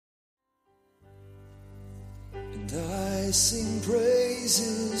sing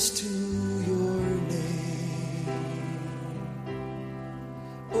praises to your name.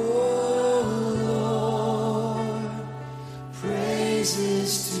 Oh Lord,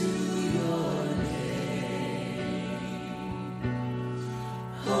 praises to your name.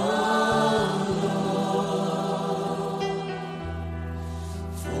 Oh Lord,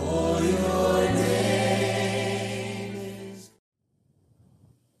 for your name is...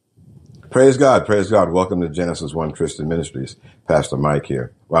 Praise God, praise God. Welcome to Genesis 1 Christian Ministries. Pastor Mike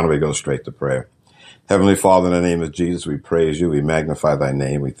here. Why don't we go straight to prayer? Heavenly Father, in the name of Jesus, we praise you. We magnify thy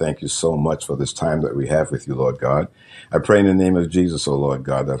name. We thank you so much for this time that we have with you, Lord God. I pray in the name of Jesus, O Lord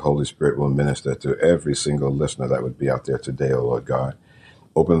God, that Holy Spirit will minister to every single listener that would be out there today, O Lord God.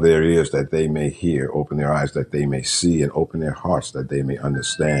 Open their ears that they may hear, open their eyes that they may see, and open their hearts that they may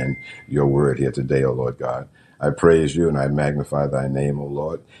understand your word here today, O Lord God. I praise you and I magnify thy name, O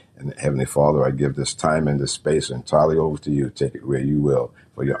Lord. And Heavenly Father, I give this time and this space entirely over to you. Take it where you will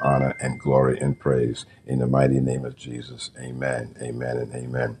for your honor and glory and praise. In the mighty name of Jesus. Amen, amen, and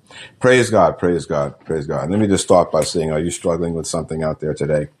amen. Praise God, praise God, praise God. Let me just start by saying, are you struggling with something out there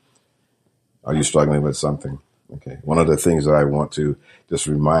today? Are you struggling with something? Okay. One of the things that I want to just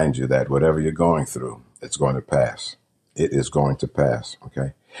remind you that whatever you're going through, it's going to pass. It is going to pass.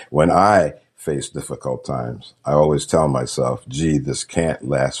 Okay. When I face difficult times, I always tell myself, gee, this can't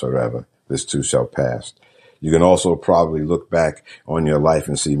last forever. This too shall pass. You can also probably look back on your life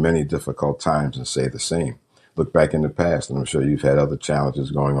and see many difficult times and say the same. Look back in the past, and I'm sure you've had other challenges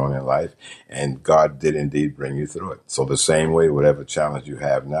going on in life, and God did indeed bring you through it. So the same way, whatever challenge you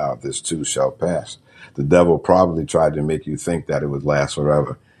have now, this too shall pass. The devil probably tried to make you think that it would last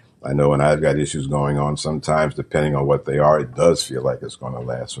forever. I know when I've got issues going on, sometimes, depending on what they are, it does feel like it's going to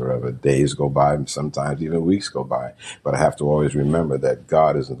last forever. Days go by, and sometimes even weeks go by. But I have to always remember that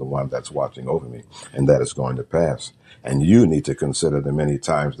God isn't the one that's watching over me, and that it's going to pass. And you need to consider the many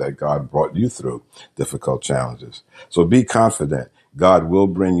times that God brought you through difficult challenges. So be confident. God will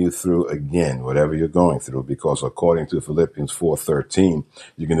bring you through again, whatever you're going through, because according to Philippians 4:13,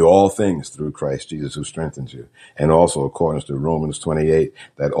 you can do all things through Christ Jesus who strengthens you. And also according to Romans 28,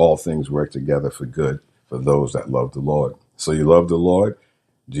 that all things work together for good for those that love the Lord. So you love the Lord?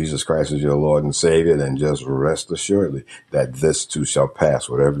 Jesus Christ is your Lord and Savior, then just rest assuredly that this too shall pass,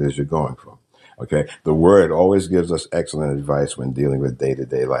 whatever it is you're going through. Okay. The word always gives us excellent advice when dealing with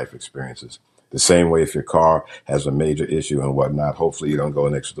day-to-day life experiences. The same way if your car has a major issue and whatnot, hopefully you don't go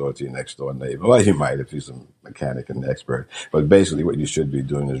next door to your next door neighbor. Well, you might if he's a mechanic and an expert. But basically what you should be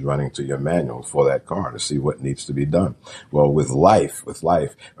doing is running to your manual for that car to see what needs to be done. Well, with life,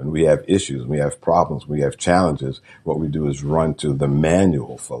 when we have issues, we have problems, we have challenges, what we do is run to the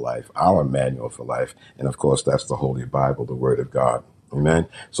manual for life, our manual for life. And of course, that's the Holy Bible, the Word of God. Amen.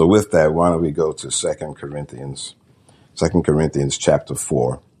 So with that, why don't we go to 2 Corinthians chapter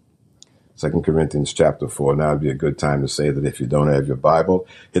 4. 2 Corinthians chapter 4. Now would be a good time to say that if you don't have your Bible,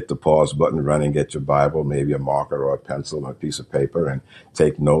 hit the pause button, run and get your Bible, maybe a marker or a pencil or a piece of paper, and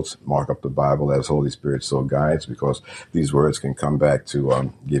take notes, mark up the Bible as Holy Spirit so guides, because these words can come back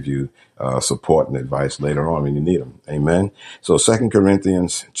to give you support and advice later on when you need them. Amen. So 2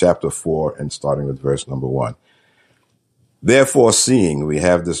 Corinthians chapter 4, and starting with verse number 1. Therefore, seeing we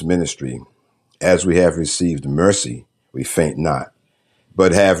have this ministry, as we have received mercy, we faint not,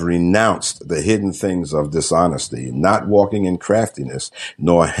 but have renounced the hidden things of dishonesty, not walking in craftiness,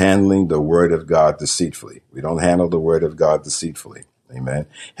 nor handling the word of God deceitfully. We don't handle the word of God deceitfully. Amen.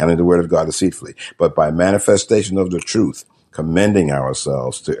 Handling the word of God deceitfully, but by manifestation of the truth, commending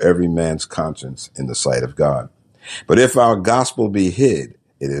ourselves to every man's conscience in the sight of God. But if our gospel be hid,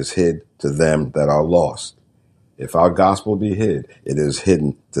 it is hid to them that are lost. If our gospel be hid, it is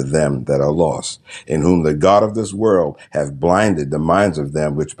hidden to them that are lost, in whom the God of this world hath blinded the minds of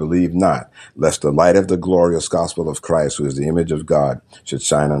them which believe not, lest the light of the glorious gospel of Christ, who is the image of God, should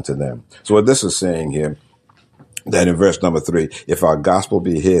shine unto them. So what this is saying here, that in verse number 3, if our gospel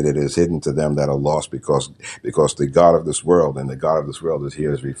be hid, it is hidden to them that are lost, because the God of this world, and the God of this world is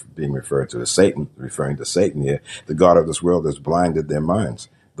here is being referred to as Satan, referring to Satan here. The God of this world has blinded their minds,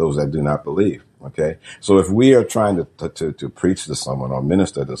 those that do not believe. Okay. So if we are trying to preach to someone or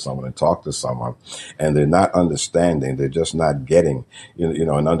minister to someone and talk to someone, and they're not understanding, they're just not getting,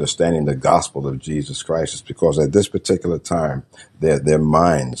 and understanding the gospel of Jesus Christ, it's because at this particular time, their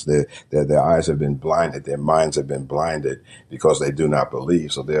minds, their eyes have been blinded, their minds have been blinded because they do not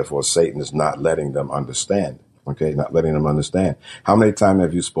believe. So therefore, Satan is not letting them understand. Okay, not letting them understand. How many times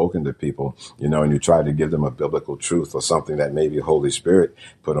have you spoken to people, and you try to give them a biblical truth or something that maybe Holy Spirit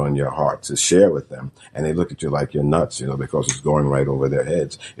put on your heart to share with them, and they look at you like you're nuts, because it's going right over their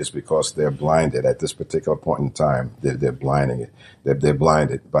heads. It's because they're blinded at this particular point in time. They're blinding it. They're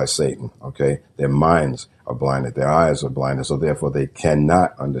blinded by Satan. Okay, their minds are blinded. Their eyes are blinded. So therefore, they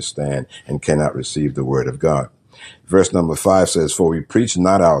cannot understand and cannot receive the word of God. Verse number 5 says, "For we preach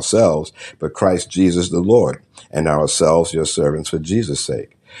not ourselves, but Christ Jesus the Lord, and ourselves your servants for Jesus'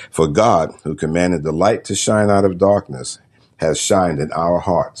 sake. For God, who commanded the light to shine out of darkness, has shined in our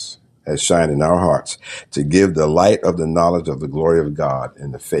hearts, to give the light of the knowledge of the glory of God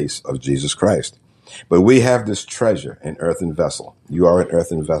in the face of Jesus Christ. But we have this treasure in earthen vessel." You are an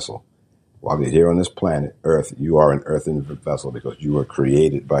earthen vessel. While you're here on this planet, Earth, you are an earthen vessel because you were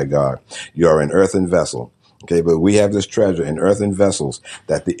created by God. You are an earthen vessel. Okay, but we have this treasure in earthen vessels,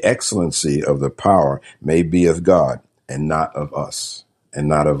 that the excellency of the power may be of God and not of us.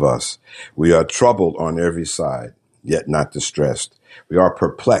 We are troubled on every side, yet not distressed. We are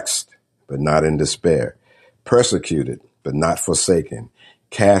perplexed, but not in despair. Persecuted, but not forsaken.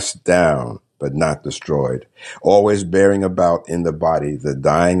 Cast down, but not destroyed. Always bearing about in the body the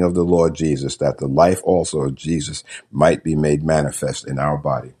dying of the Lord Jesus, that the life also of Jesus might be made manifest in our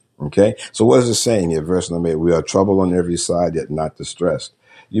body. Okay, so what is it saying here? Verse number 8, we are troubled on every side, yet not distressed.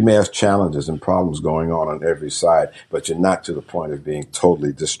 You may have challenges and problems going on every side, but you're not to the point of being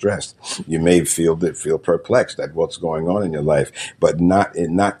totally distressed. You may feel perplexed at what's going on in your life, but not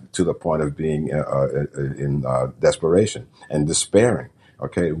to the point of being in desperation and despairing.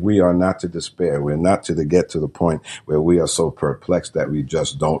 Okay, we are not to despair. We're not to get to the point where we are so perplexed that we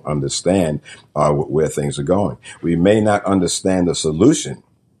just don't understand where things are going. We may not understand the solution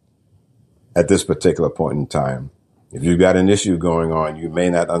at this particular point in time. If you've got an issue going on, you may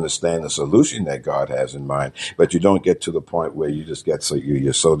not understand the solution that God has in mind, but you don't get to the point where you just get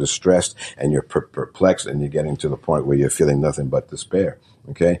you're so distressed and you're perplexed and you're getting to the point where you're feeling nothing but despair.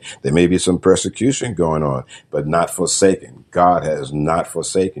 Okay, there may be some persecution going on, but not forsaken. God has not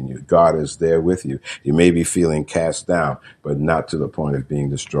forsaken you. God is there with you. You may be feeling cast down, but not to the point of being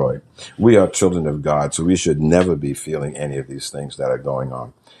destroyed. We are children of God, so we should never be feeling any of these things that are going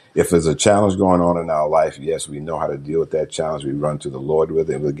on. If there's a challenge going on in our life, yes, we know how to deal with that challenge. We run to the Lord with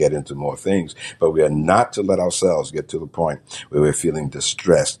it. We'll get into more things. But we are not to let ourselves get to the point where we're feeling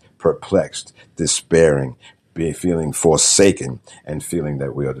distressed, perplexed, despairing, feeling forsaken, and feeling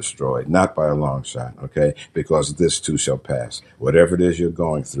that we are destroyed. Not by a long shot, okay? Because this too shall pass. Whatever it is you're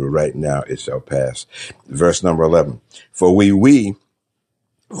going through right now, it shall pass. Verse number 11. "For we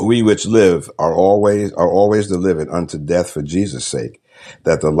which live are always delivered unto death for Jesus' sake,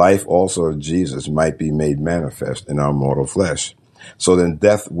 that the life also of Jesus might be made manifest in our mortal flesh. So then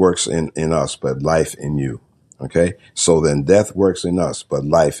death works in us, but life in you." Okay? So then death works in us, but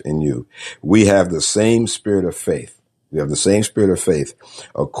life in you. We have the same spirit of faith.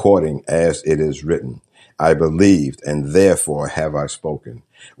 According as it is written, "I believed, and therefore have I spoken."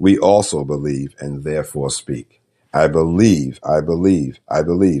 We also believe, and therefore speak. I believe,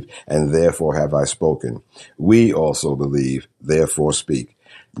 and therefore have I spoken. We also believe, therefore speak.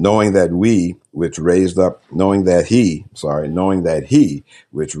 Knowing that he which raised up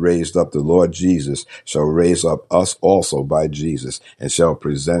the Lord Jesus shall raise up us also by Jesus, and shall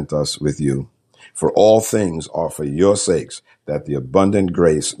present us with you. For all things are for your sakes, that the abundant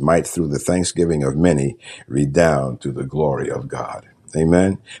grace might through the thanksgiving of many redound to the glory of God.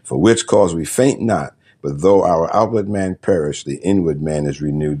 Amen. For which cause we faint not, but though our outward man perish, the inward man is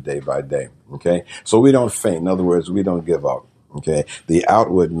renewed day by day. Okay. So we don't faint. In other words, we don't give up. Okay. The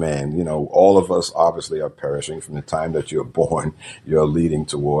outward man, all of us obviously are perishing from the time that you're born. You're leading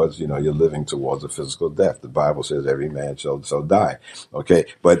towards, you're living towards a physical death. The Bible says every man shall die. Okay.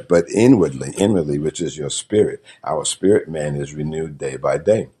 But inwardly, which is your spirit, our spirit man is renewed day by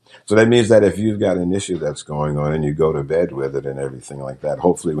day. So that means that if you've got an issue that's going on and you go to bed with it and everything like that,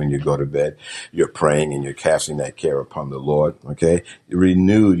 hopefully when you go to bed, you're praying and you're casting that care upon the Lord, okay?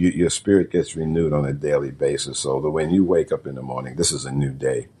 Your spirit gets renewed on a daily basis. So that when you wake up in the morning, this is a new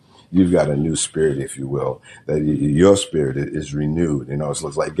day. You've got a new spirit, if you will, that your spirit is renewed. So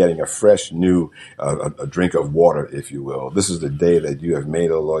it's like getting a fresh, new a drink of water, if you will. This is the day that you have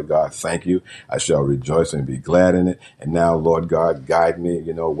made, oh Lord God. Thank you. I shall rejoice and be glad in it. And now, Lord God, guide me.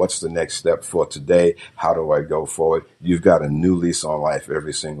 What's the next step for today? How do I go forward? You've got a new lease on life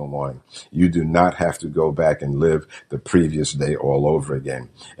every single morning. You do not have to go back and live the previous day all over again.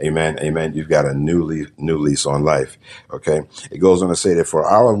 Amen. Amen. You've got a new lease on life. Okay. It goes on to say that for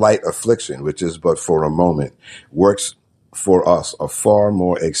our light affliction, which is but for a moment, works for us a far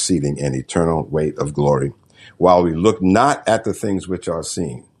more exceeding and eternal weight of glory, while we look not at the things which are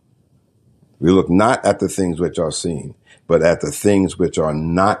seen. We look not at the things which are seen, but at the things which are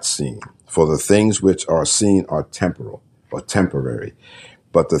not seen. For the things which are seen are temporal or temporary,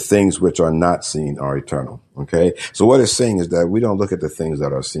 but the things which are not seen are eternal. Okay. So what it's saying is that we don't look at the things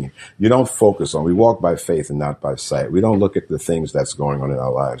that are seen. You don't focus on, we walk by faith and not by sight. We don't look at the things that's going on in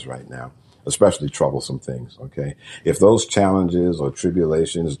our lives right now, especially troublesome things. Okay. If those challenges or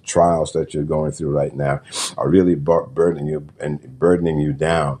tribulations, trials that you're going through right now are really burdening you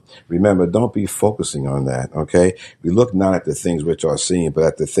down, remember, don't be focusing on that. Okay. We look not at the things which are seen, but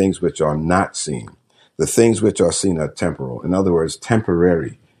at the things which are not seen. The things which are seen are temporal. In other words,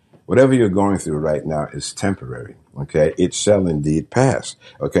 temporary. Whatever you're going through right now is temporary. Okay. It shall indeed pass.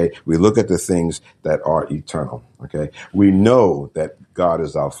 Okay. We look at the things that are eternal. Okay. We know that God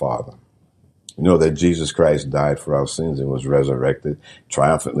is our Father. We know that Jesus Christ died for our sins and was resurrected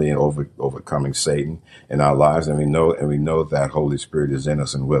triumphantly and overcoming Satan in our lives. And we know that Holy Spirit is in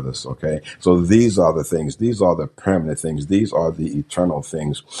us and with us. Okay. So these are the things. These are the permanent things. These are the eternal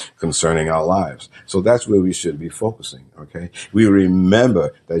things concerning our lives. So that's where we should be focusing. Okay. We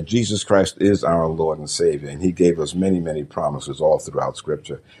remember that Jesus Christ is our Lord and Savior, and he gave us many, many promises all throughout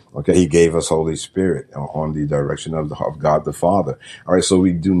Scripture. Okay. He gave us Holy Spirit on the direction of God the Father. All right. So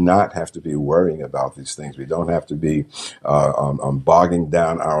we do not have to be worrying about these things. We don't have to be bogging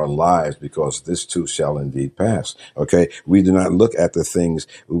down our lives, because this too shall indeed pass. Okay. We do not look at the things.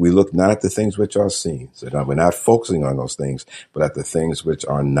 We look not at the things which are seen. So we're not focusing on those things, but at the things which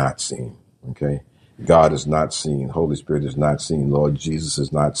are not seen. Okay. God is not seen. Holy Spirit is not seen. Lord Jesus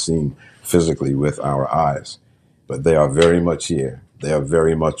is not seen physically with our eyes, but they are very much here. They are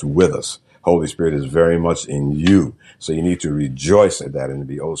very much with us. Holy Spirit is very much in you. So you need to rejoice at that and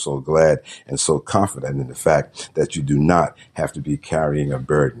be oh so glad and so confident in the fact that you do not have to be carrying a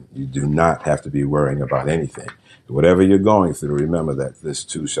burden. You do not have to be worrying about anything. Whatever you're going through, remember that this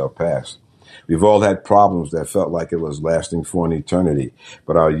too shall pass. We've all had problems that felt like it was lasting for an eternity,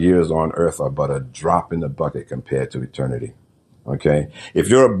 but our years on earth are but a drop in the bucket compared to eternity. Okay? If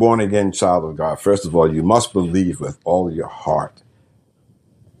you're a born-again child of God, first of all, you must believe with all your heart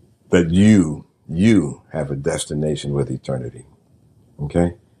that you have a destination with eternity.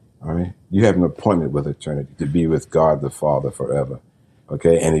 Okay? All right? You have an appointment with eternity, to be with God the Father forever.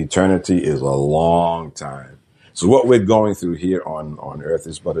 Okay? And eternity is a long time. So what we're going through here on earth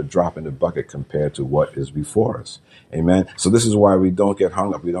is but a drop in the bucket compared to what is before us. Amen. So this is why we don't get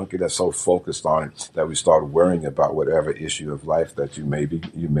hung up. We don't get so focused on it that we start worrying about whatever issue of life that you may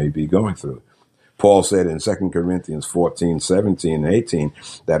be going through. Paul said in 2 Corinthians 14, 17, and 18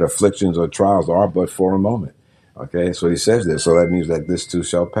 that afflictions or trials are but for a moment. Okay, so he says this. So that means that this too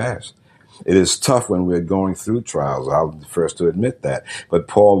shall pass. It is tough when we're going through trials. I'll be the first to admit that. But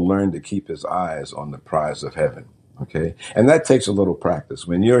Paul learned to keep his eyes on the prize of heaven. Okay, and that takes a little practice.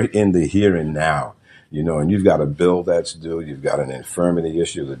 When you're in the here and now, and you've got a bill that's due, you've got an infirmity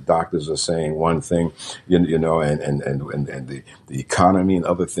issue, the doctors are saying one thing, and the economy and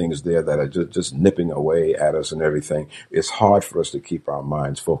other things there that are just nipping away at us and everything. It's hard for us to keep our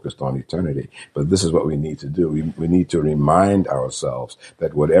minds focused on eternity. But this is what we need to do. We need to remind ourselves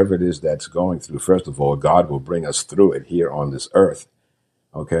that whatever it is that's going through, first of all, God will bring us through it here on this earth.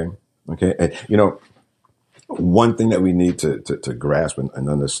 Okay. And, one thing that we need to grasp and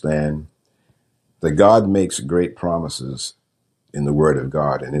understand, that God makes great promises in the Word of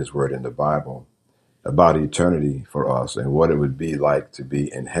God and His Word in the Bible about eternity for us and what it would be like to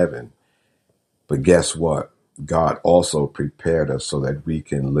be in heaven. But guess what? God also prepared us so that we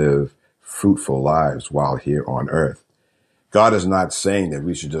can live fruitful lives while here on earth. God is not saying that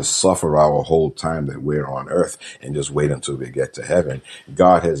we should just suffer our whole time that we're on earth and just wait until we get to heaven.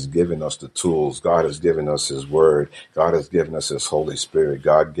 God has given us the tools. God has given us His Word. God has given us His Holy Spirit.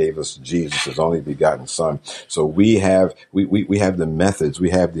 God gave us Jesus, His only begotten Son. So we have the methods.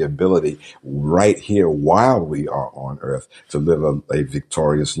 We have the ability right here while we are on earth to live a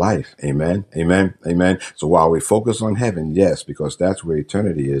victorious life. Amen. Amen. Amen. So while we focus on heaven, yes, because that's where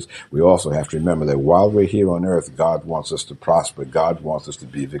eternity is, we also have to remember that while we're here on earth, God wants us to prosper. God wants us to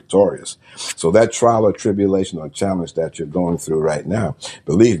be victorious. So that trial or tribulation or challenge that you're going through right now,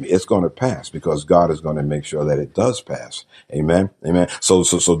 believe me, it's going to pass, because God is going to make sure that it does pass. Amen. Amen. So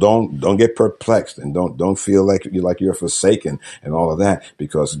don't get perplexed, and don't feel like you're forsaken and all of that,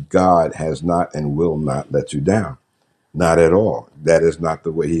 because God has not and will not let you down. Not at all. That is not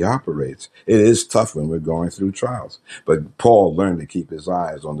the way he operates. It is tough when we're going through trials. But Paul learned to keep his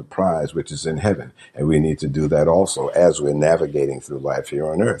eyes on the prize which is in heaven. And we need to do that also as we're navigating through life here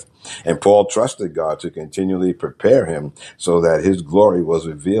on earth. And Paul trusted God to continually prepare him so that his glory was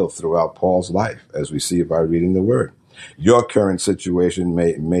revealed throughout Paul's life, as we see by reading the word. Your current situation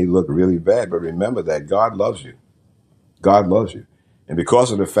may look really bad, but remember that God loves you. God loves you. And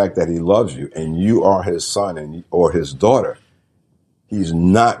because of the fact that he loves you and you are his son or his daughter, he's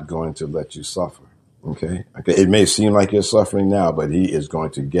not going to let you suffer. Okay. It may seem like you're suffering now, but he is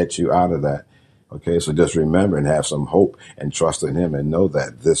going to get you out of that. Okay. So just remember and have some hope and trust in him and know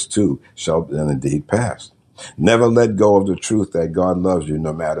that this too shall then indeed pass. Never let go of the truth that God loves you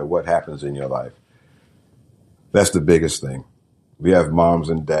no matter what happens in your life. That's the biggest thing. We have moms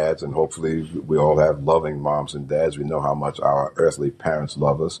and dads, and hopefully we all have loving moms and dads. We know how much our earthly parents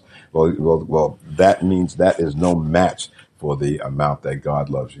love us. Well, that means that is no match for the amount that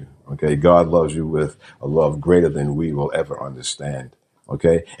God loves you. Okay. God loves you with a love greater than we will ever understand.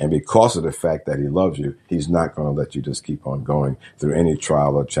 Okay. And because of the fact that he loves you, he's not going to let you just keep on going through any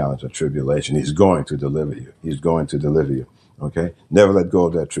trial or challenge or tribulation. He's going to deliver you. He's going to deliver you. Okay. Never let go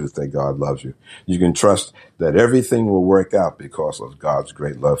of that truth that God loves you. You can trust that everything will work out because of God's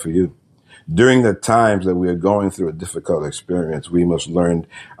great love for you. During the times that we are going through a difficult experience, we must learn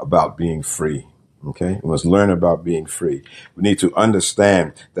about being free. Okay. We must learn about being free. We need to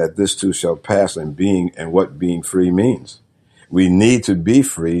understand that this too shall pass and what being free means. We need to be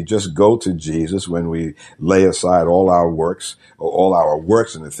free. Just go to Jesus when we lay aside all our works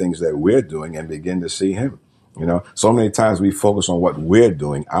and the things that we're doing and begin to see him. You know, so many times we focus on what we're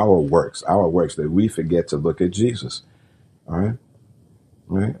doing, our works, that we forget to look at Jesus. All right.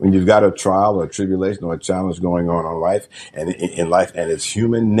 Right. When you've got a trial or a tribulation or a challenge going on in life and it's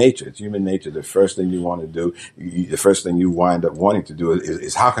human nature. It's human nature. The first thing you want to do, the first thing you wind up wanting to do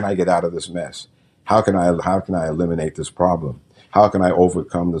is how can I get out of this mess? How can I eliminate this problem? How can I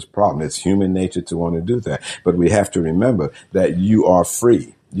overcome this problem? It's human nature to want to do that. But we have to remember that you are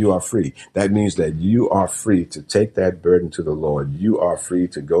free. You are free. That means that you are free to take that burden to the Lord. You are free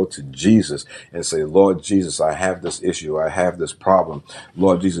to go to Jesus and say, Lord Jesus, I have this issue. I have this problem.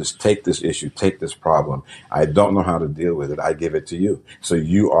 Lord Jesus, take this issue. Take this problem. I don't know how to deal with it. I give it to you. So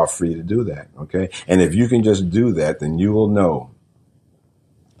you are free to do that. Okay. And if you can just do that, then you will know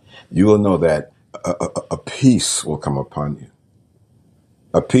that a peace will come upon you.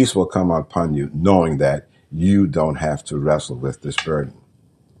 A peace will come upon you knowing that you don't have to wrestle with this burden.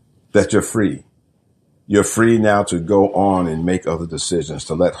 That you're free. You're free now to go on and make other decisions,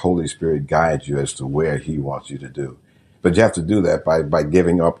 to let Holy Spirit guide you as to where he wants you to do. But you have to do that by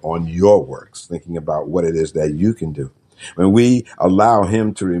giving up on your works, thinking about what it is that you can do. When we allow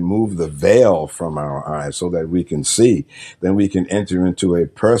him to remove the veil from our eyes so that we can see, then we can enter into a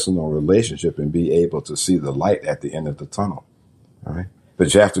personal relationship and be able to see the light at the end of the tunnel. All right.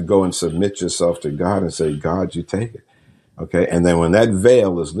 But you have to go and submit yourself to God and say, God, you take it. Okay. And then when that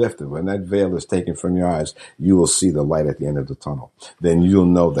veil is lifted, when that veil is taken from your eyes, you will see the light at the end of the tunnel. Then you'll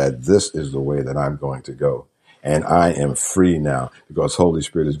know that this is the way that I'm going to go. And I am free now because Holy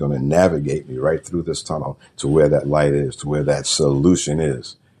Spirit is going to navigate me right through this tunnel to where that light is, to where that solution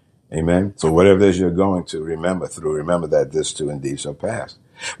is. Amen. So whatever it is you're going to, remember that this too indeed shall pass.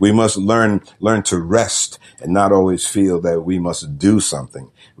 We must learn to rest and not always feel that we must do something.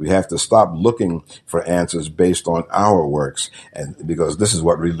 We have to stop looking for answers based on our works, and because this is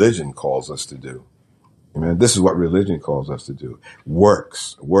what religion calls us to do. Amen. This is what religion calls us to do.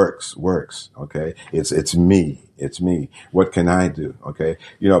 Works. Okay. It's me. What can I do? Okay.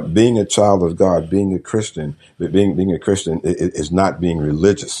 You know, being a child of God, being a Christian is not being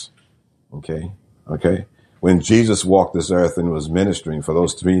religious. Okay. When Jesus walked this earth and was ministering for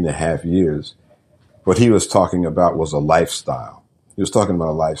those 3.5 years, what he was talking about was a lifestyle. He was talking about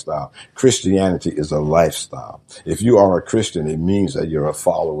a lifestyle. Christianity is a lifestyle. If you are a Christian, it means that you're a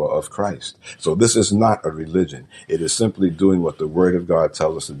follower of Christ. So this is not a religion. It is simply doing what the Word of God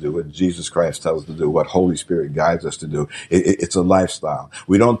tells us to do, what Jesus Christ tells us to do, what Holy Spirit guides us to do. It's a lifestyle.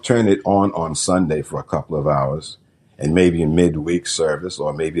 We don't turn it on Sunday for a couple of hours and maybe a midweek service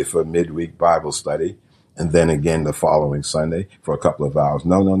or maybe for a midweek Bible study. And then again the following Sunday for a couple of hours.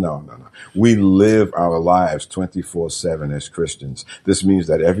 No. We live our lives 24/7 as Christians. This means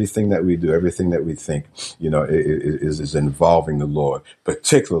that everything that we do, everything that we think, is involving the Lord,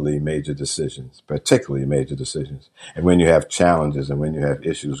 particularly major decisions. And when you have challenges and when you have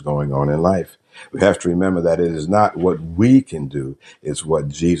issues going on in life, we have to remember that it is not what we can do. It's what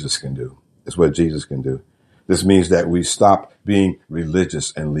Jesus can do. This means that we stop being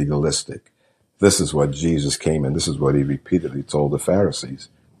religious and legalistic, This is what Jesus came, and this is what he repeatedly told the Pharisees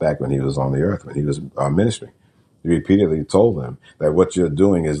back when he was on the earth, when he was ministering. He repeatedly told them that what you're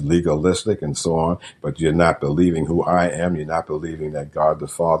doing is legalistic and so on, but you're not believing who I am. You're not believing that God the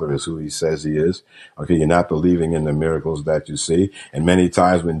Father is who he says he is. Okay, you're not believing in the miracles that you see. And many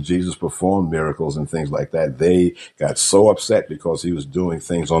times when Jesus performed miracles and things like that, they got so upset because he was doing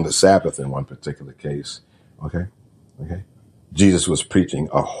things on the Sabbath in one particular case. Okay. Jesus was preaching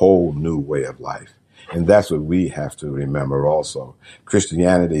a whole new way of life. And that's what we have to remember also.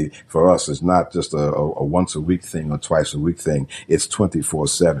 Christianity for us is not just a once a week thing or twice a week thing. It's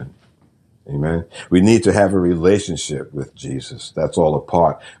 24/7. Amen. We need to have a relationship with Jesus. That's all a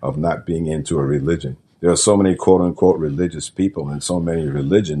part of not being into a religion. There are so many quote unquote religious people and so many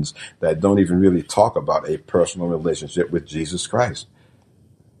religions that don't even really talk about a personal relationship with Jesus Christ.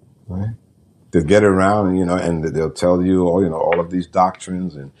 Right? To get around, and they'll tell you all of these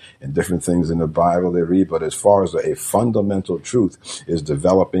doctrines and different things in the Bible they read. But as far as a fundamental truth is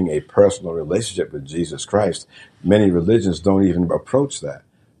developing a personal relationship with Jesus Christ, many religions don't even approach that.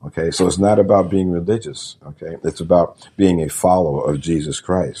 Okay. So it's not about being religious. Okay. It's about being a follower of Jesus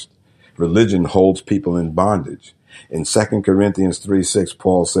Christ. Religion holds people in bondage. In 2 Corinthians 3:6,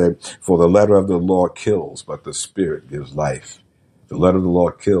 Paul said, "For the letter of the law kills, but the Spirit gives life." The letter of the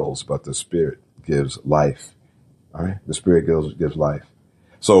law kills, but the Spirit gives life. All right? The Spirit gives life.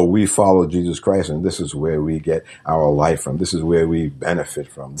 So we follow Jesus Christ, and this is where we get our life from. This is where we benefit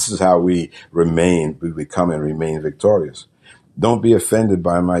from. This is how we become and remain victorious. Don't be offended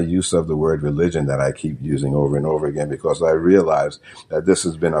by my use of the word religion that I keep using over and over again, because I realize that this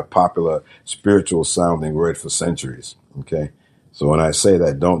has been a popular spiritual sounding word for centuries. Okay? So when I say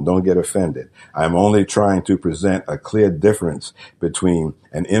that, don't get offended. I'm only trying to present a clear difference between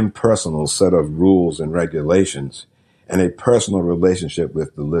an impersonal set of rules and regulations and a personal relationship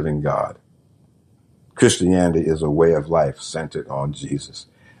with the living God. Christianity is a way of life centered on Jesus.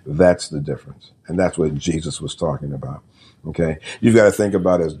 That's the difference. And that's what Jesus was talking about. Okay? You've got to think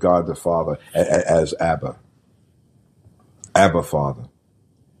about as God the Father, as Abba Father.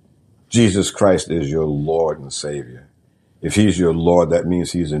 Jesus Christ is your Lord and Savior. If he's your Lord, that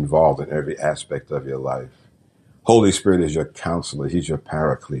means he's involved in every aspect of your life. Holy Spirit is your counselor. He's your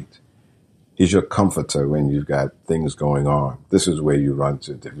paraclete. He's your comforter when you've got things going on. This is where you run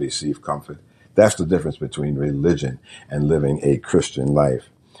to receive comfort. That's the difference between religion and living a Christian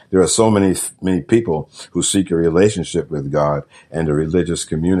life. There are so many people who seek a relationship with God, and the religious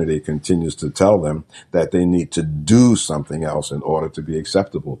community continues to tell them that they need to do something else in order to be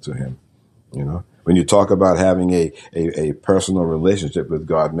acceptable to him. When you talk about having a personal relationship with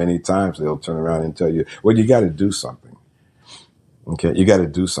God, many times they'll turn around and tell you, well, you got to do something. Okay, you got to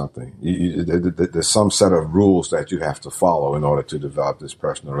do something. There's some set of rules that you have to follow in order to develop this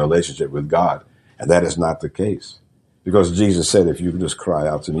personal relationship with God. And that is not the case. Because Jesus said, if you just cry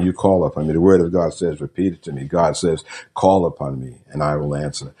out to me, you call upon me. The word of God says, repeat it to me. God says, call upon me and I will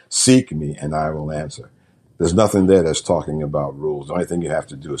answer. Seek me and I will answer. There's nothing there that's talking about rules. The only thing you have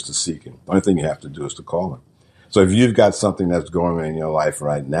to do is to seek him. The only thing you have to do is to call him. So if you've got something that's going on in your life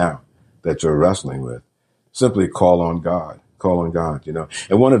right now that you're wrestling with, simply call on God. Call on God,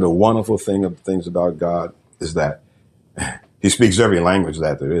 And one of the wonderful things about God is that he speaks every language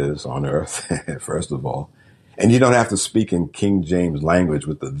that there is on earth, first of all. And you don't have to speak in King James language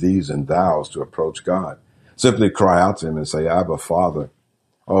with the these and thous to approach God. Simply cry out to him and say, Abba, Father,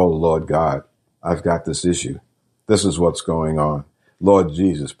 oh, Lord God, I've got this issue. This is what's going on. Lord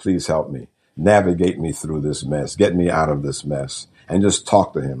Jesus, please help me. Navigate me through this mess. Get me out of this mess. And just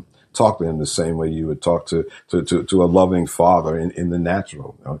talk to him. Talk to him the same way you would talk to a loving father in the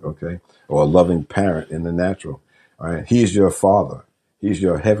natural, okay? Or a loving parent in the natural. All right? He's your father. He's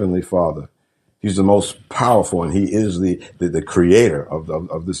your heavenly father. He's the most powerful, and he is the creator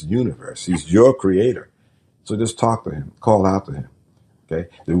of this universe. He's your creator. So just talk to him. Call out to him. Okay?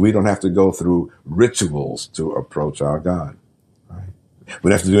 Then we don't have to go through rituals to approach our God. Right? We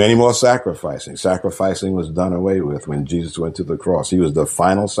don't have to do any more sacrificing. Sacrificing was done away with when Jesus went to the cross. He was the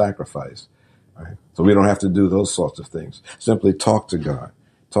final sacrifice. Right? So we don't have to do those sorts of things. Simply talk to God.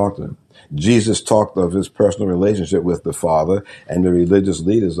 Talk to him. Jesus talked of his personal relationship with the Father, and the religious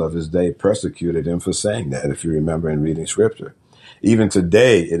leaders of his day persecuted him for saying that, if you remember in reading scripture. Even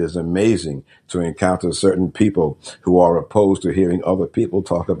today, it is amazing to encounter certain people who are opposed to hearing other people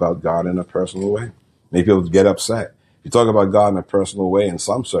talk about God in a personal way. Many people get upset. You talk about God in a personal way in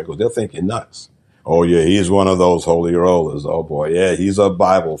some circles, they'll think you're nuts. Oh yeah, he's one of those holy rollers. Oh boy, yeah, he's a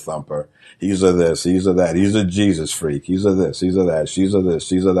Bible thumper. He's a this, he's a that, he's a Jesus freak. He's a this, he's a that, she's a this,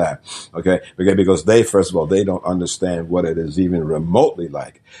 she's a that. Okay, because they, first of all, they don't understand what it is even remotely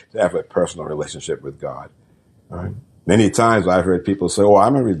like to have a personal relationship with God. All right. Many times I've heard people say, "Oh,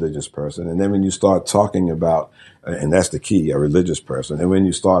 I'm a religious person," and then when you start talking about, and that's the key, a religious person, and when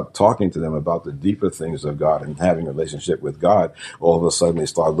you start talking to them about the deeper things of God and having a relationship with God, all of a sudden they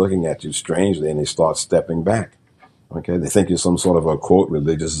start looking at you strangely and they start stepping back. Okay, they think you're some sort of a quote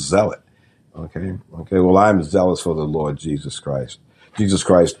religious zealot. Okay. Well, I'm zealous for the Lord Jesus Christ. Jesus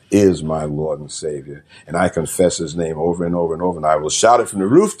Christ is my Lord and Savior, and I confess his name over and over and over, and I will shout it from the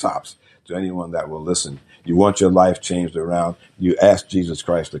rooftops to anyone that will listen. You want your life changed around, you ask Jesus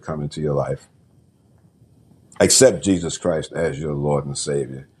Christ to come into your life. Accept Jesus Christ as your Lord and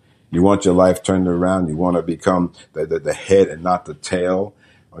Savior. You want your life turned around, you want to become the head and not the tail.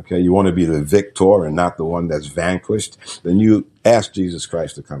 Okay, you want to be the victor and not the one that's vanquished, then you ask Jesus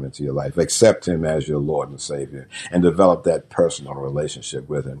Christ to come into your life. Accept him as your Lord and Savior and develop that personal relationship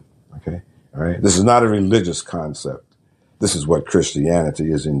with him. Okay, all right. This is not a religious concept. This is what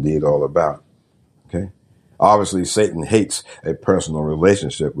Christianity is indeed all about. Okay, obviously Satan hates a personal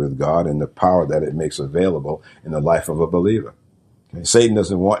relationship with God and the power that it makes available in the life of a believer. Okay? Satan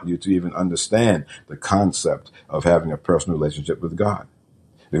doesn't want you to even understand the concept of having a personal relationship with God.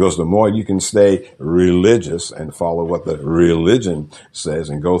 Because the more you can stay religious and follow what the religion says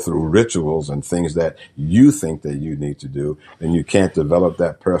and go through rituals and things that you think that you need to do, then you can't develop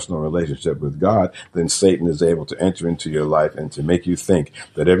that personal relationship with God. Then Satan is able to enter into your life and to make you think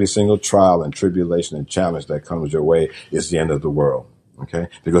that every single trial and tribulation and challenge that comes your way is the end of the world. Okay?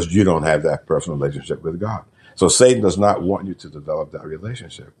 Because you don't have that personal relationship with God. So Satan does not want you to develop that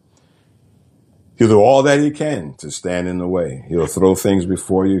relationship. He'll do all that he can to stand in the way. He'll throw things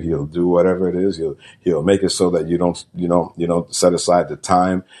before you. He'll do whatever it is. He'll make it so that you don't set aside the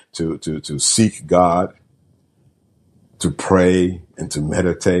time to seek God, to pray and to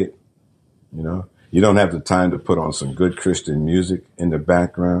meditate. You don't have the time to put on some good Christian music in the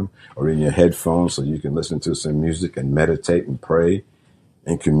background or in your headphones so you can listen to some music and meditate and pray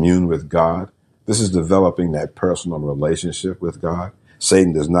and commune with God. This is developing that personal relationship with God.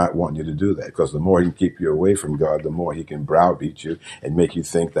 Satan does not want you to do that, because the more he can keep you away from God, the more he can browbeat you and make you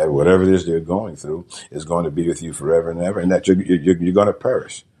think that whatever it is you're going through is going to be with you forever and ever, and that you're going to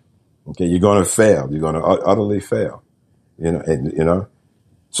perish. Okay, you're going to fail. You're going to utterly fail.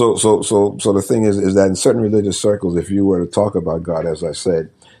 So the thing is that in certain religious circles, if you were to talk about God, as I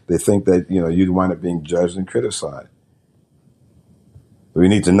said, they think that you'd wind up being judged and criticized. But we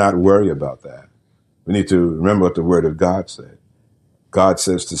need to not worry about that. We need to remember what the Word of God said. God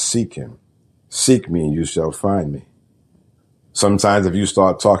says to seek him. Seek me and you shall find me. Sometimes if you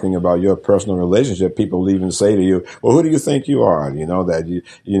start talking about your personal relationship, people will even say to you, well, who do you think you are?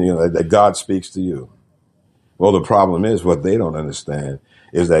 That God speaks to you. Well, the problem is what they don't understand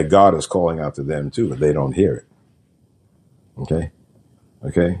is that God is calling out to them too, but they don't hear it. Okay.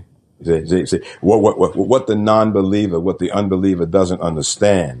 See, what the non-believer, what the unbeliever doesn't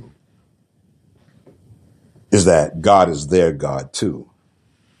understand is that God is their God too.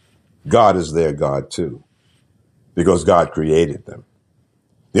 God is their God too, because God created them.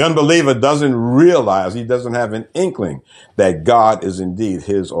 The unbeliever doesn't realize, he doesn't have an inkling that God is indeed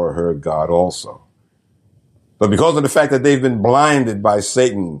his or her God also. But because of the fact that they've been blinded by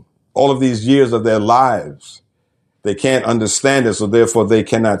Satan all of these years of their lives, they can't understand it, so therefore they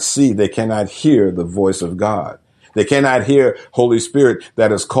cannot see, they cannot hear the voice of God. They cannot hear Holy Spirit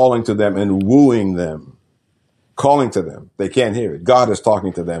that is calling to them and wooing them. Calling to them. They can't hear it. God is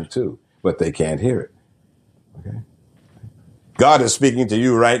talking to them too, but they can't hear it. Okay. God is speaking to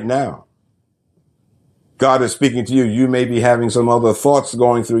you right now. God is speaking to you. You may be having some other thoughts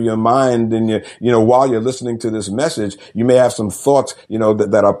going through your mind, and while you're listening to this message, you may have some thoughts,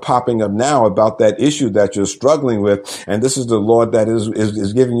 that are popping up now about that issue that you're struggling with. And this is the Lord that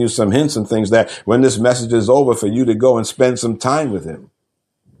is giving you some hints and things that when this message is over, for you to go and spend some time with him.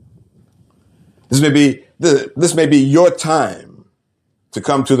 This may be your time to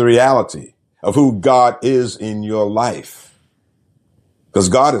come to the reality of who God is in your life. Because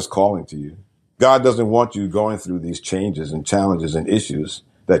God is calling to you. God doesn't want you going through these changes and challenges and issues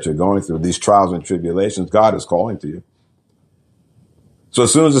that you're going through, these trials and tribulations. God is calling to you. So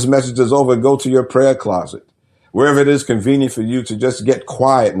as soon as this message is over, go to your prayer closet, wherever it is convenient for you to just get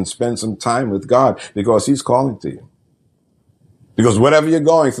quiet and spend some time with God, because he's calling to you. Because whatever you're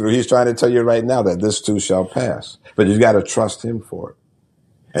going through, he's trying to tell you right now that this too shall pass. But you've got to trust him for it.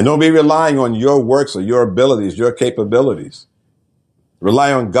 And don't be relying on your works or your abilities, your capabilities.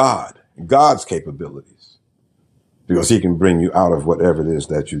 Rely on God. God's capabilities, because he can bring you out of whatever it is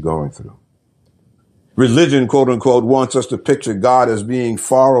that you're going through. Religion, quote unquote, wants us to picture God as being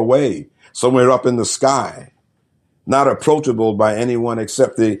far away, somewhere up in the sky, not approachable by anyone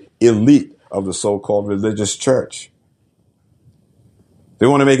except the elite of the so-called religious church. They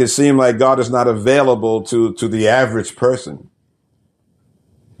want to make it seem like God is not available to the average person.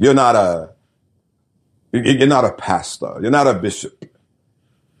 You're not a pastor. You're not a bishop.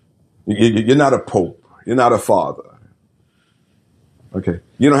 You're not a pope. You're not a father. Okay.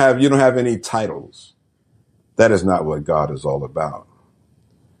 You don't have any titles. That is not what God is all about.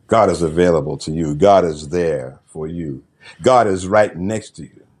 God is available to you. God is there for you. God is right next to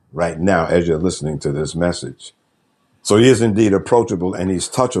you right now as you're listening to this message. So he is indeed approachable and he's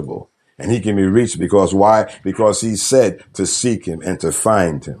touchable and he can be reached because why? Because he said to seek him and to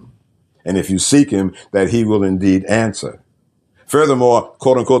find him. And if you seek him, that he will indeed answer. Furthermore,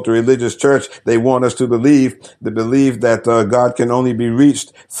 quote unquote, the religious church, they want us to believe that God can only be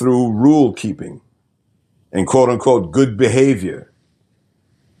reached through rule keeping and quote unquote good behavior,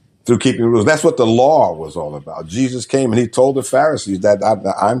 through keeping rules. That's what the law was all about. Jesus came and he told the Pharisees that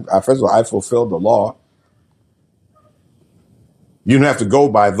first of all, I fulfilled the law. You don't have to go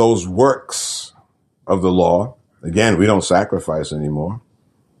by those works of the law. Again, we don't sacrifice anymore.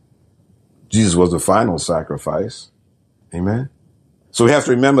 Jesus was the final sacrifice. Amen. So we have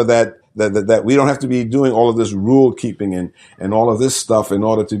to remember that we don't have to be doing all of this rule keeping and all of this stuff in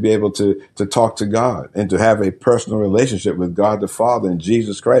order to be able to talk to God and to have a personal relationship with God the Father and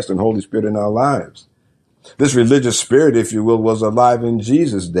Jesus Christ and Holy Spirit in our lives. This religious spirit, if you will, was alive in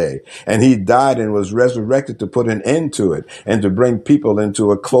Jesus' day, and he died and was resurrected to put an end to it and to bring people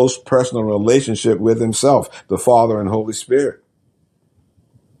into a close personal relationship with himself, the Father and Holy Spirit.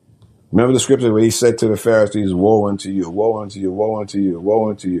 Remember the scripture where he said to the Pharisees, woe unto you, woe unto you, woe unto you, woe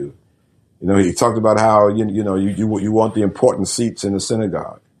unto you. You know, he talked about how, you want the important seats in the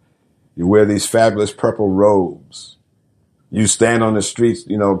synagogue. You wear these fabulous purple robes. You stand on the streets,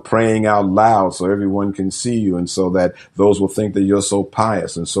 praying out loud so everyone can see you and so that those will think that you're so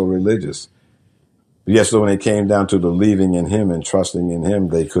pious and so religious. But yes, so when it came down to believing in him and trusting in him,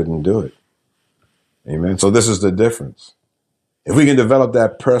 they couldn't do it. Amen. So this is the difference. If we can develop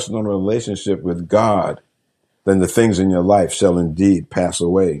that personal relationship with God, then the things in your life shall indeed pass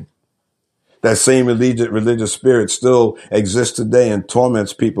away. That same religious spirit still exists today and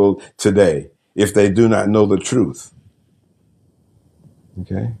torments people today if they do not know the truth.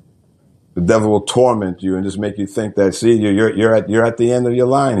 Okay? The devil will torment you and just make you think that, see, you're at the end of your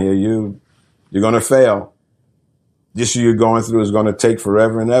line here. You're going to fail. The issue you're going through is going to take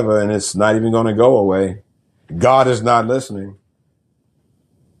forever and ever, and it's not even going to go away. God is not listening.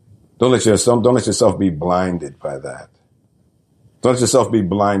 Don't let yourself be blinded by that. Don't let yourself be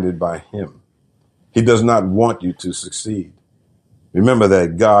blinded by him. He does not want you to succeed. Remember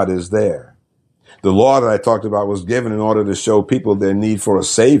that God is there. The law that I talked about was given in order to show people their need for a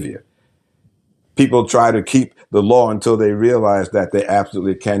savior. People try to keep the law until they realize that they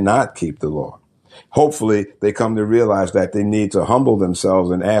absolutely cannot keep the law. Hopefully, they come to realize that they need to humble themselves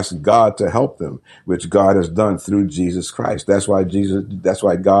and ask God to help them, which God has done through Jesus Christ. That's why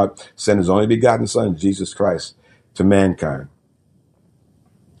God sent his only begotten son, Jesus Christ, to mankind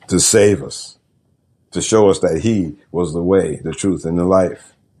to save us, to show us that he was the way, the truth, and the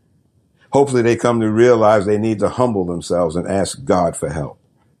life. Hopefully, they come to realize they need to humble themselves and ask God for help.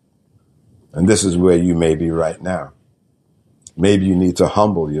 And this is where you may be right now. Maybe you need to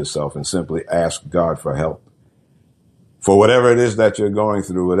humble yourself and simply ask God for help. For whatever it is that you're going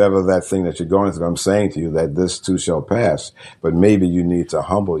through, whatever that thing that you're going through, I'm saying to you that this too shall pass. But maybe you need to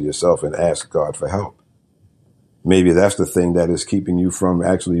humble yourself and ask God for help. Maybe that's the thing that is keeping you from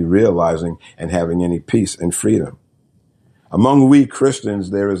actually realizing and having any peace and freedom. Among we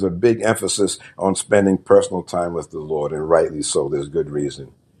Christians, there is a big emphasis on spending personal time with the Lord, and rightly so. There's good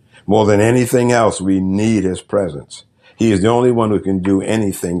reason. More than anything else, we need his presence. He is the only one who can do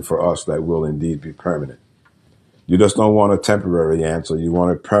anything for us that will indeed be permanent. You just don't want a temporary answer. You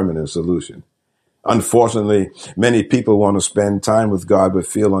want a permanent solution. Unfortunately, many people want to spend time with God but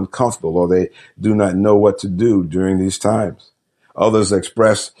feel uncomfortable, or they do not know what to do during these times. Others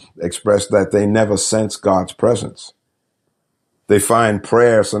express that they never sense God's presence. They find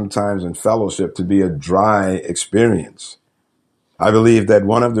prayer sometimes and fellowship to be a dry experience. I believe that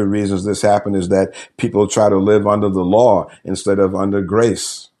one of the reasons this happened is that people try to live under the law instead of under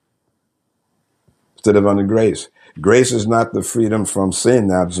grace. Grace is not the freedom from sin.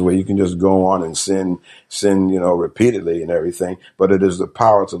 That's where you can just go on and sin, repeatedly and everything, but it is the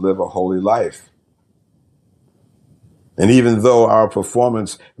power to live a holy life. And even though our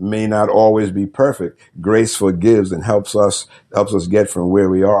performance may not always be perfect, grace forgives and helps us get from where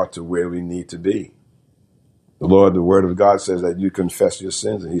we are to where we need to be. The Lord, the Word of God says that you confess your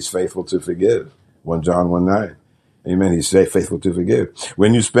sins and He's faithful to forgive. 1 John 1:9. Amen. He's faithful to forgive.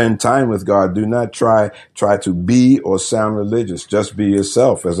 When you spend time with God, do not try to be or sound religious. Just be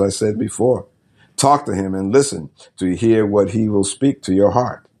yourself, as I said before. Talk to Him and listen to hear what He will speak to your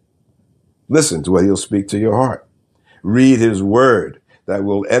heart. Listen to what He'll speak to your heart. Read His Word that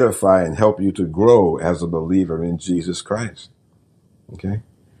will edify and help you to grow as a believer in Jesus Christ. Okay?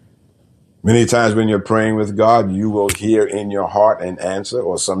 Many times when you're praying with God, you will hear in your heart an answer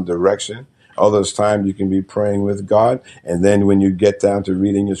or some direction. Others times you can be praying with God, and then when you get down to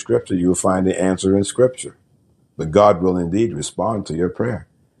reading your scripture, you'll find the answer in scripture. But God will indeed respond to your prayer.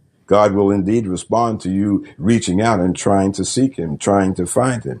 God will indeed respond to you reaching out and trying to seek Him, trying to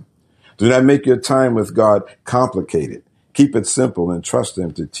find Him. Do not make your time with God complicated. Keep it simple and trust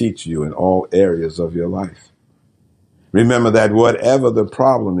Him to teach you in all areas of your life. Remember that whatever the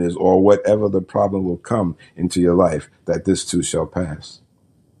problem is or whatever the problem will come into your life, that this too shall pass.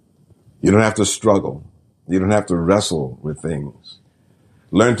 You don't have to struggle. You don't have to wrestle with things.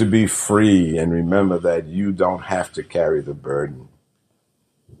 Learn to be free and remember that you don't have to carry the burden.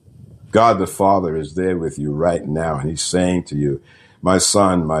 God the Father is there with you right now, and He's saying to you, my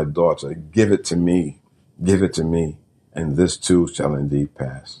son, my daughter, give it to me. Give it to me, and this too shall indeed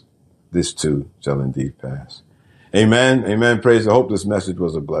pass. This too shall indeed pass. Amen. Amen. Praise. I hope this message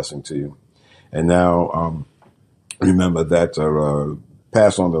was a blessing to you. And now remember that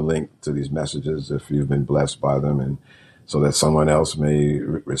pass on the link to these messages if you've been blessed by them, and so that someone else may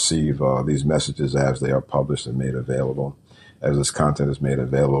receive these messages as they are published and made available, as this content is made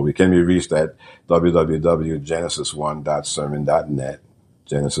available. We can be reached at www.genesis1.sermon.net,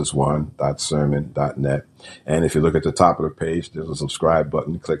 genesis1.sermon.net. And if you look at the top of the page, there's a subscribe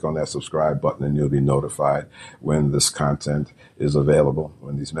button. Click on that subscribe button and you'll be notified when this content is available,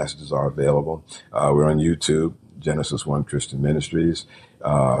 when these messages are available. We're on YouTube, Genesis One Christian Ministries.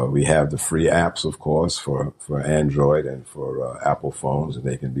 We have the free apps, of course, for Android and for Apple phones, and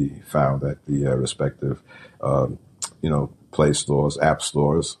they can be found at the respective, Play stores, app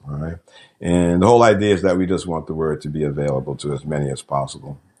stores. All right. And the whole idea is that we just want the word to be available to as many as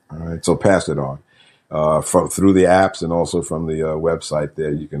possible. All right. So pass it on through the apps and also from the website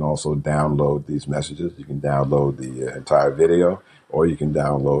there. You can also download these messages. You can download the entire video, or you can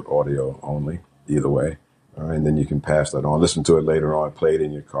download audio only, either way. All right, and then you can pass that on, listen to it later on, play it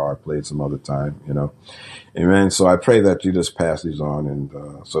in your car, play it some other time, Amen. So I pray that you just pass these on, and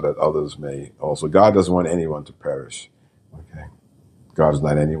so that others may also. God doesn't want anyone to perish. Okay, God does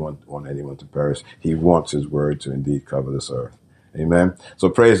not want anyone to perish. He wants His word to indeed cover this earth. Amen. So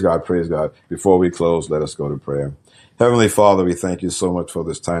praise God, praise God. Before we close, let us go to prayer. Heavenly Father, we thank you so much for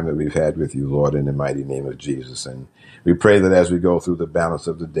this time that we've had with you, Lord, in the mighty name of Jesus. And we pray that as we go through the balance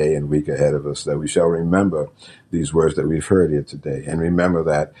of the day and week ahead of us, that we shall remember these words that we've heard here today. And remember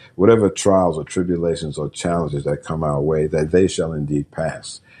that whatever trials or tribulations or challenges that come our way, that they shall indeed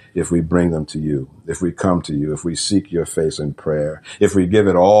pass if we bring them to you, if we come to you, if we seek your face in prayer, if we give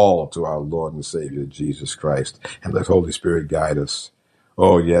it all to our Lord and Savior, Jesus Christ, and let Holy Spirit guide us.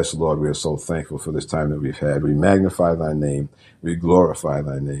 Oh, yes, Lord, we are so thankful for this time that we've had. We magnify thy name. We glorify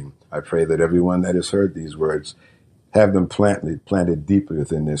thy name. I pray that everyone that has heard these words have them planted deeply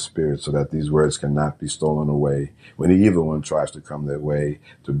within their spirit so that these words cannot be stolen away when the evil one tries to come their way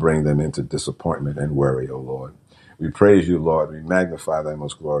to bring them into disappointment and worry, O Lord. We praise you, Lord. We magnify thy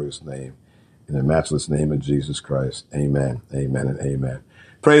most glorious name. In the matchless name of Jesus Christ. Amen, amen, and amen.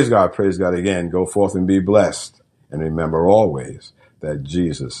 Praise God again. Go forth and be blessed. And remember always that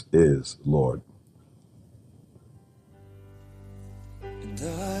Jesus is Lord. And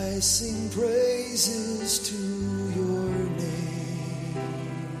I sing praises to your name,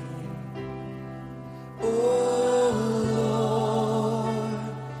 oh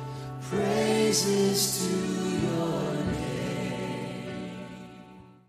Lord, praises to